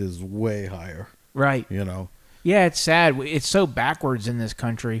emphasis is way higher. Right. Yeah, it's sad. It's so backwards in this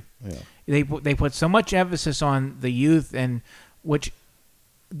country. Yeah. They put so much emphasis on the youth, and which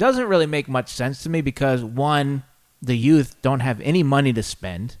doesn't really make much sense to me, because one, the youth don't have any money to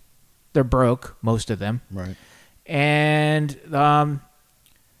spend. They're broke, most of them. Right. And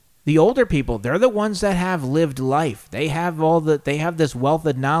the older people, they're the ones that have lived life. They have this wealth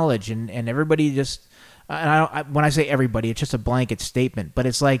of knowledge, and everybody just, when I say everybody, it's just a blanket statement, but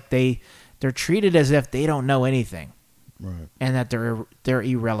it's like they're treated as if they don't know anything. Right. And that they're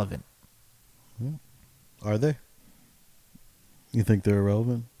irrelevant. Are they? You think they're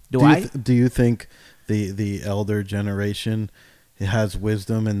irrelevant? Do you think the elder generation has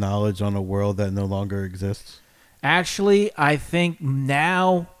wisdom and knowledge on a world that no longer exists? Actually, I think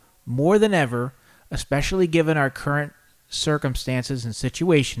now more than ever, especially given our current circumstances and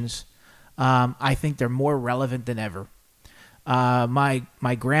situations, I think they're more relevant than ever.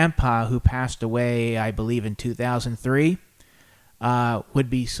 My grandpa, who passed away, I believe, in 2003, would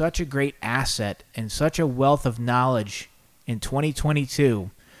be such a great asset and such a wealth of knowledge in 2022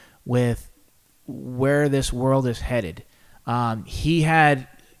 with where this world is headed. He had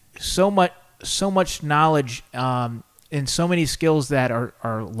so much knowledge and so many skills that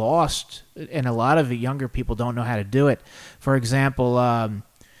are lost, and a lot of the younger people don't know how to do it. For example,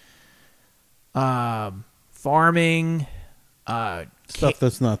 farming, stuff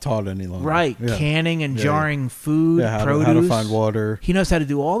that's not taught any longer. Right, yeah. Canning and jarring food, produce. How to find water. He knows how to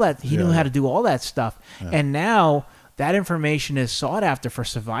do all that. He knew how to do all that stuff. Yeah. And now that information is sought after for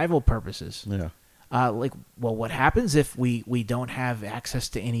survival purposes. Yeah. What happens if we don't have access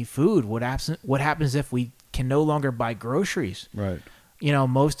to any food? What happens if we can no longer buy groceries? Right.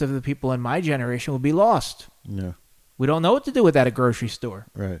 Most of the people in my generation will be lost. Yeah. We don't know what to do without a grocery store.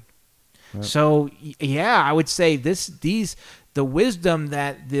 Right. So, yeah, I would say the wisdom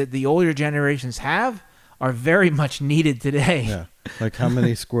that the older generations have are very much needed today. Yeah. Like how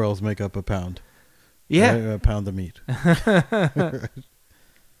many squirrels make up a pound? Yeah. A pound of meat.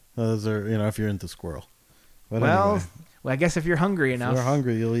 Those are, if you're into squirrel. But anyway, I guess if you're hungry enough. If you're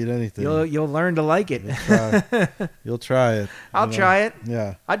hungry, you'll eat anything. You'll learn to like it. You'll try it. I'll try it.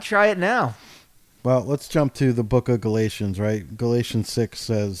 Yeah. I'd try it now. Well, let's jump to the book of Galatians, right? Galatians 6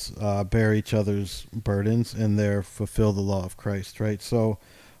 says, bear each other's burdens and there fulfill the law of Christ, right? So,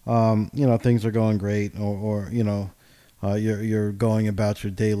 things are going great, or you're going about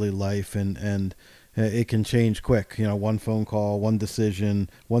your daily life, and it can change quick. One phone call, one decision,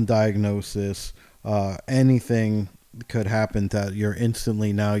 one diagnosis, anything could happen that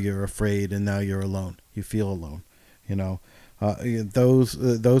now you're afraid, and now you're alone. You feel alone,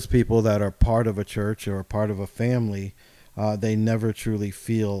 those people that are part of a church or part of a family, they never truly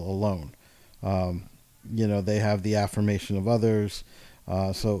feel alone. They have the affirmation of others.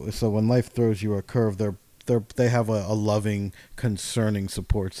 So when life throws you a curve, they have a loving, concerning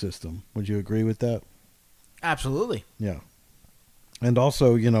support system. Would you agree with that? Absolutely. Yeah. And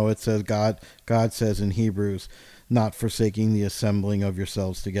also, it says God says in Hebrews, not forsaking the assembling of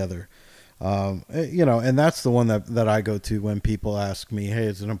yourselves together. And that's the one that I go to when people ask me, hey,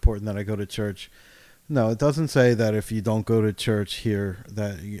 is it important that I go to church? No, it doesn't say that if you don't go to church here,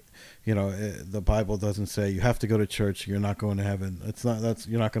 that the Bible doesn't say you have to go to church, you're not going to heaven.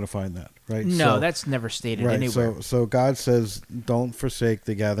 You're not going to find that, right? No, that's never stated anywhere. So God says, don't forsake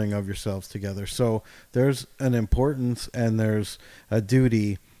the gathering of yourselves together. So there's an importance and there's a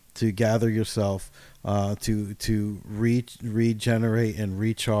duty to gather yourself, to regenerate and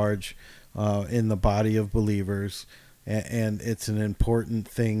recharge in the body of believers, and it's an important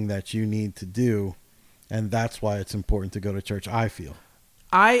thing that you need to do. And that's why it's important to go to church, I feel.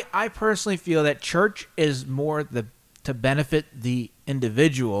 I personally feel that church is more to benefit the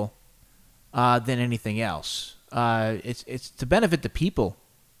individual than anything else. It's to benefit the people.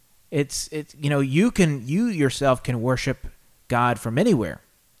 It's you yourself can worship God from anywhere.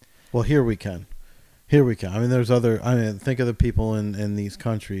 Well, here we can. I mean, think of the people in these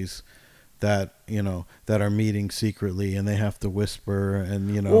countries that that are meeting secretly and they have to whisper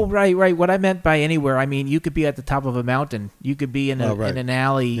and Well, right. What I meant by anywhere, I mean you could be at the top of a mountain, you could be in an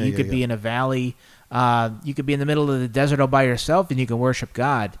alley, you could be in a valley, you could be in the middle of the desert all by yourself and you can worship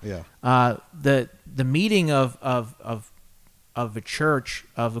God. Yeah. The meeting of a church,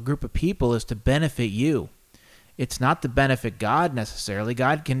 of a group of people, is to benefit you. It's not to benefit God necessarily.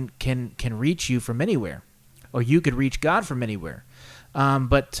 God can reach you from anywhere, or you could reach God from anywhere.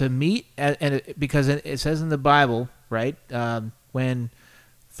 But to meet, because it says in the Bible, right, when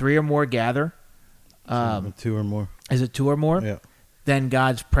 3 or more gather, 2 or more. Is it 2 or more? Yeah. Then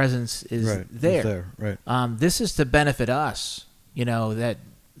God's presence is there. It's there. Right. This is to benefit us. That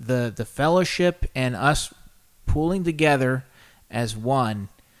the fellowship and us pooling together as one,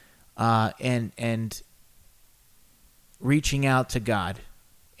 and reaching out to God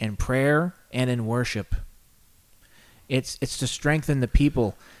in prayer and in worship. It's to strengthen the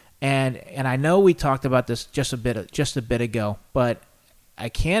people, and I know we talked about this just a bit ago, but I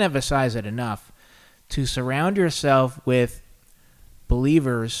can't emphasize it enough. To surround yourself with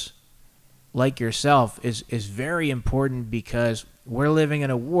believers like yourself is very important, because we're living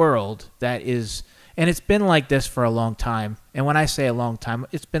in a world that is, and it's been like this for a long time. And when I say a long time,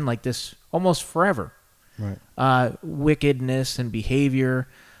 it's been like this almost forever. Right. Wickedness and behavior,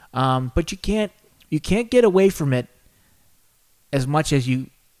 but you can't get away from it as much as you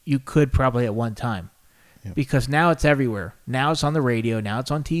could probably at one time. Yep. Because now it's everywhere. Now it's on the radio. Now it's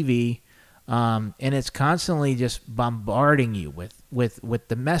on TV, and it's constantly just bombarding you with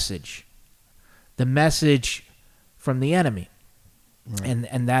the message from the enemy, right,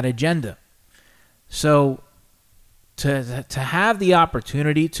 and that agenda. So to have the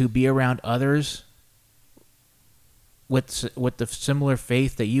opportunity to be around others with the similar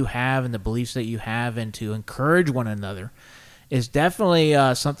faith that you have and the beliefs that you have, and to encourage one another, is definitely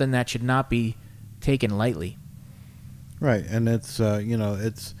something that should not be taken lightly. Right, and it's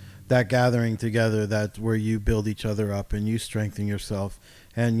it's that gathering together, that's where you build each other up and you strengthen yourself.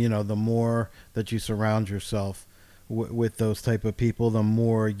 And the more that you surround yourself with those type of people, the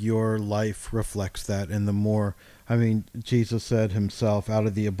more your life reflects that, and the more, Jesus said himself, out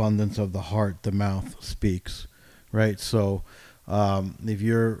of the abundance of the heart, the mouth speaks. Right, so if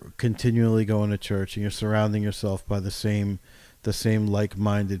you're continually going to church and you're surrounding yourself by the same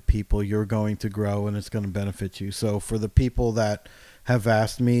like-minded people, you're going to grow and it's going to benefit you. So for the people that have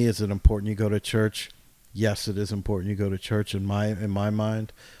asked me, is it important you go to church? Yes, it is important you go to church. In my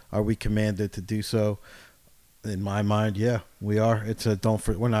mind, are we commanded to do so? In my mind, yeah, we are. It's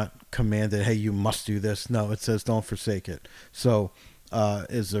we're not commanded, hey, you must do this. No, it says don't forsake it. So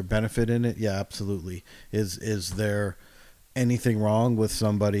is there benefit in it? Yeah, absolutely. Is there anything wrong with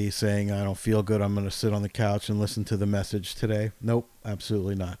somebody saying, I don't feel good, I'm going to sit on the couch and listen to the message today? Nope,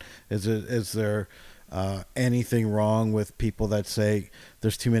 absolutely not. Is there anything wrong with people that say,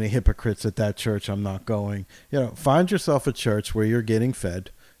 there's too many hypocrites at that church, I'm not going? Find yourself a church where you're getting fed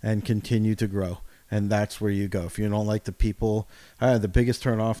and continue to grow, and that's where you go. If you don't like the people, the biggest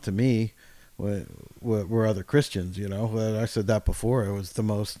turn off to me were other Christians. I said that before. It was the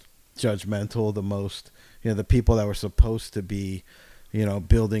most judgmental, the most, the people that were supposed to be,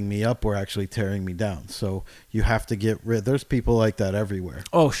 building me up were actually tearing me down. So you have to get rid. There's people like that everywhere.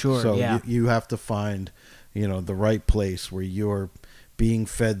 Oh, sure. So yeah. you have to find, the right place where you're being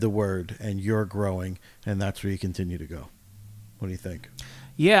fed the word and you're growing, and that's where you continue to go. What do you think?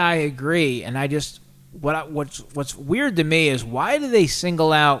 Yeah, I agree. And I just, what's weird to me is, why do they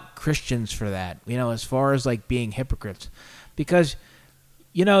single out Christians for that? As far as like being hypocrites, because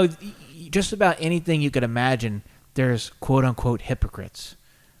just about anything you could imagine, there's quote unquote hypocrites.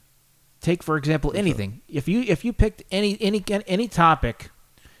 Take for example anything. If you picked any topic,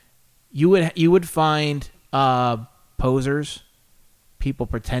 you would find posers, people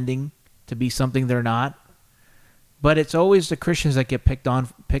pretending to be something they're not. But it's always the Christians that get picked on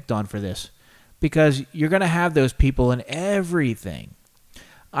for this, because you're going to have those people in everything.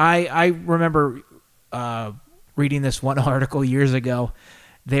 I remember reading this one article years ago.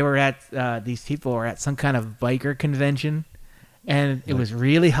 They were at these people were at some kind of biker convention, and it was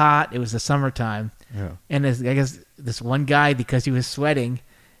really hot. It was the summertime, and I guess this one guy, because he was sweating,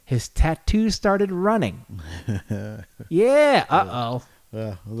 his tattoo started running. Yeah.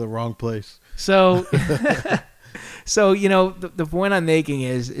 Yeah, the wrong place. So, so the point I'm making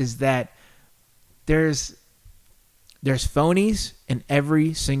is that there's phonies in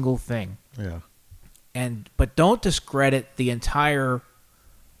every single thing. Yeah. But don't discredit the entire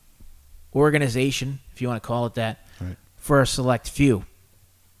organization, if you want to call it that, right, for a select few,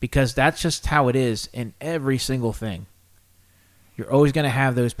 because that's just how it is in every single thing. You're always going to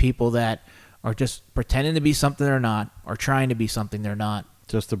have those people that are just pretending to be something they're not, or trying to be something they're not.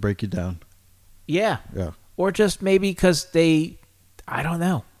 Just to break you down. Yeah. Yeah. Or just maybe because I don't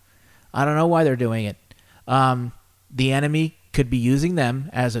know. I don't know why they're doing it. The enemy could be using them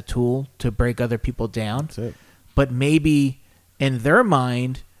as a tool to break other people down. That's it. But maybe in their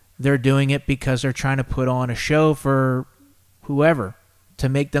mind, they're doing it because they're trying to put on a show for whoever to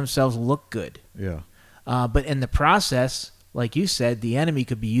make themselves look good. Yeah. But in the process, like you said, the enemy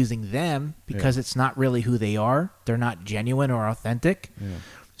could be using them because it's not really who they are. They're not genuine or authentic. Yeah.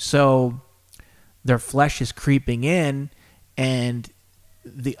 So their flesh is creeping in, and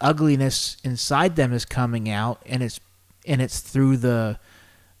the ugliness inside them is coming out, and it's through the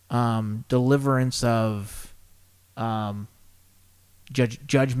deliverance of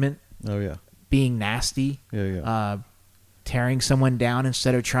judgment. Oh yeah. Being nasty. Yeah. Tearing someone down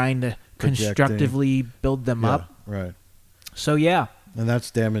instead of trying to constructively build them up. Right. So yeah. And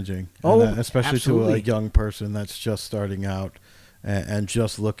that's damaging. Especially absolutely. to a young person that's just starting out and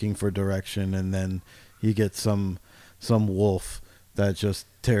just looking for direction, and then you get some wolf that just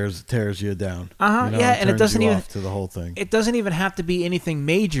tears you down. Yeah, and it doesn't even to the whole thing. It doesn't even have to be anything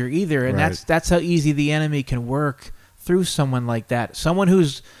major either, and Right. that's how easy the enemy can work through someone like that. Someone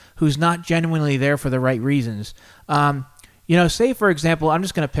who's not genuinely there for the right reasons. Say for example, I'm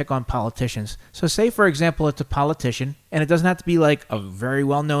just going to pick on politicians. So say for example, it's a politician, and it doesn't have to be like a very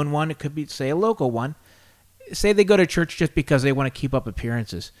well-known one. It could be, say, a local one. Say they go to church just because they want to keep up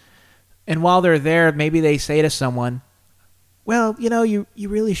appearances. And while they're there, maybe they say to someone, well, you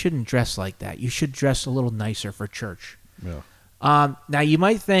really shouldn't dress like that. You should dress a little nicer for church. Yeah. Now, you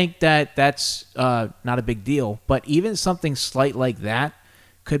might think that that's not a big deal, but even something slight like that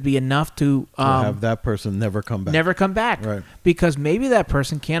could be enough to have that person never come back. Right. Because maybe that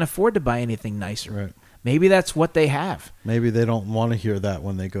person can't afford to buy anything nicer. Right. Maybe that's what they have. Maybe they don't want to hear that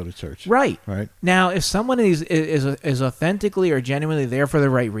when they go to church. Right. Right. Now, if someone is authentically or genuinely there for the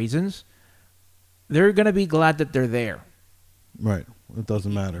right reasons, they're going to be glad that they're there. Right. It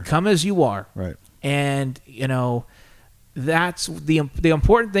doesn't matter. Come as you are. Right. And, that's the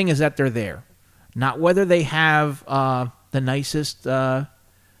important thing, is that they're there. Not whether they have the nicest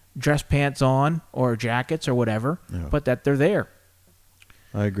dress pants on or jackets or whatever, but that they're there.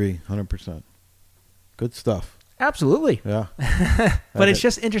 I agree 100%. Good stuff. Absolutely. Yeah. But it's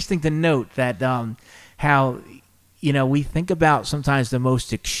just interesting to note that how we think about sometimes the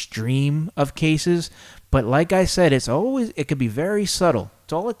most extreme of cases, but like I said, it could be very subtle.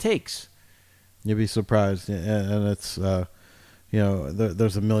 It's all it takes. You'd be surprised, and it's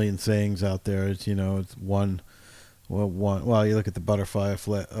there's a million sayings out there. It's it's one. Well, you look at the butterfly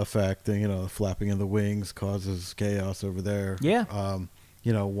effect, and the flapping of the wings causes chaos over there. Yeah.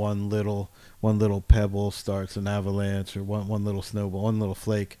 One little pebble starts an avalanche, or one little snowball, one little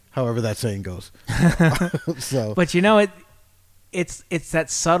flake. However that saying goes. So, but it's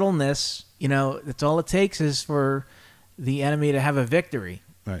that subtleness. That's all it takes is for the enemy to have a victory.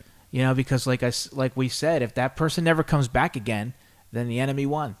 Right. Because like we said, if that person never comes back again, then the enemy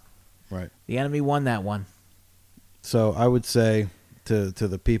won. Right. The enemy won that one. So I would say to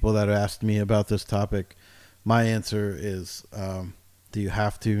the people that asked me about this topic, my answer is, do you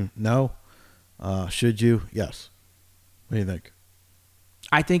have to? No. Should you? Yes. What do you think?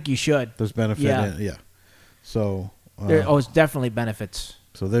 I think you should. There's benefit in it. Yeah. So. It's definitely benefits.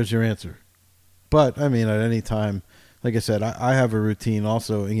 So there's your answer. But, at any time, like I said, I have a routine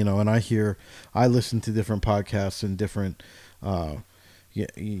also, and I listen to different podcasts and different,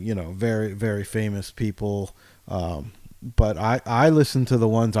 very, very famous people, but I listen to the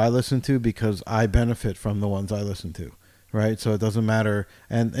ones I listen to because I benefit from the ones I listen to, right? So it doesn't matter,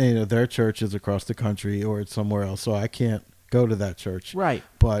 and their church is across the country or it's somewhere else, so I can't go to that church, Right.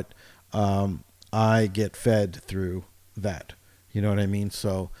 But I get fed through that. You know what I mean?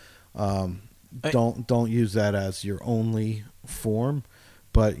 So don't use that as your only form,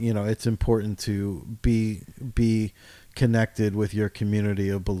 but it's important to be connected with your community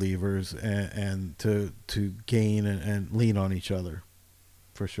of believers and to gain and lean on each other,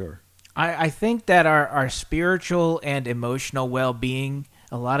 for sure. I think that our spiritual and emotional well-being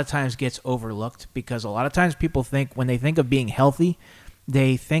a lot of times gets overlooked, because a lot of times people think, when they think of being healthy,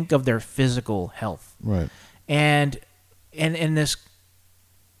 they think of their physical health. Right. And in this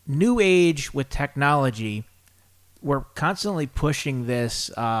new age with technology, we're constantly pushing this,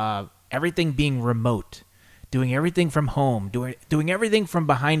 everything being remote, doing everything from home, doing everything from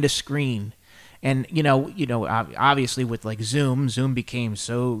behind a screen. And, obviously with like Zoom became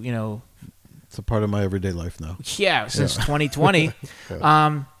so, it's a part of my everyday life now. Yeah, since 2020.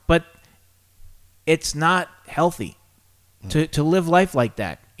 Yeah. But it's not healthy to live life like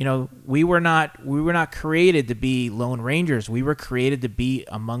that. We were not created to be lone rangers. We were created to be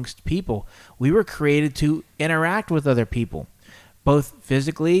amongst people. We were created to interact with other people, both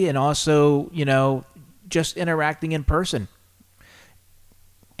physically and also, just interacting in person.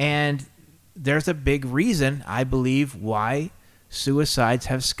 And there's a big reason, I believe, why suicides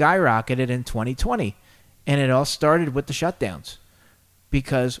have skyrocketed in 2020. And it all started with the shutdowns,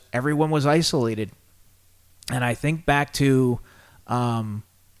 because everyone was isolated. And I think back to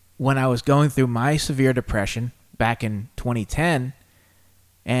when I was going through my severe depression back in 2010,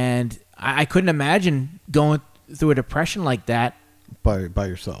 and I couldn't imagine going through a depression like that by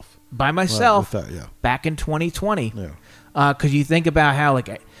yourself. By myself, with that, yeah. Back in 2020. Yeah. Because you think about how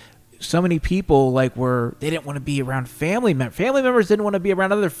so many people they didn't want to be around family members. Family members didn't want to be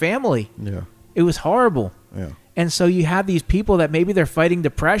around other family. Yeah. It was horrible. Yeah. And so you have these people that maybe they're fighting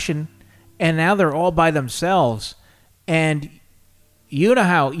depression, and now they're all by themselves. And you know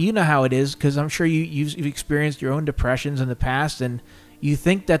how it is, because I'm sure you've experienced your own depressions in the past, and you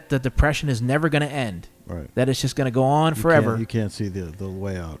think that the depression is never going to end. Right. That it's just going to go on forever. You can't see the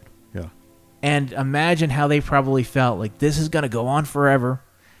way out. Yeah. And imagine how they probably felt, like, this is going to go on forever,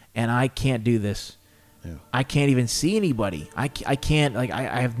 and I can't do this. Yeah. I can't even see anybody. I can't,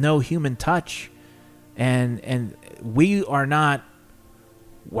 I have no human touch. And we are not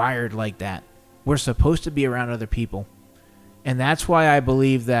wired like that. We're supposed to be around other people. And that's why I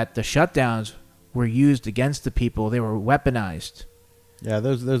believe that the shutdowns were used against the people. They were weaponized. Yeah,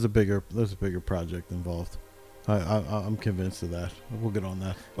 there's a bigger project involved. I'm convinced of that. We'll get on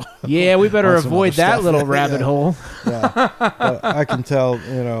that. Yeah, we better avoid that little rabbit hole. Yeah, but I can tell,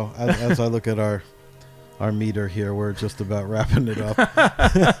 as I look at our meter here, we're just about wrapping it up.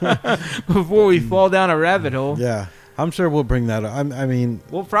 Before we fall down a rabbit hole. Yeah, I'm sure we'll bring that up. I mean,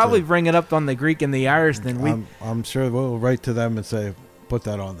 we'll probably bring it up on the Greek and the Irish. Then I'm sure we'll write to them and say, put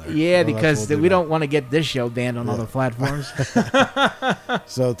that on there. Yeah, well, because we don't want to get this show banned on other platforms.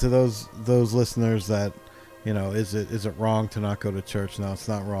 So to those listeners that, is it wrong to not go to church? No, it's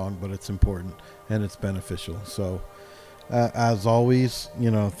not wrong, but it's important and it's beneficial. So as always,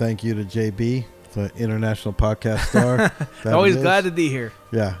 thank you to JB, the international podcast star. Always glad to be here.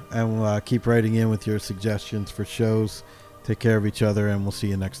 Yeah, and we'll keep writing in with your suggestions for shows. Take care of each other, and we'll see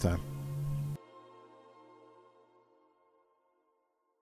you next time.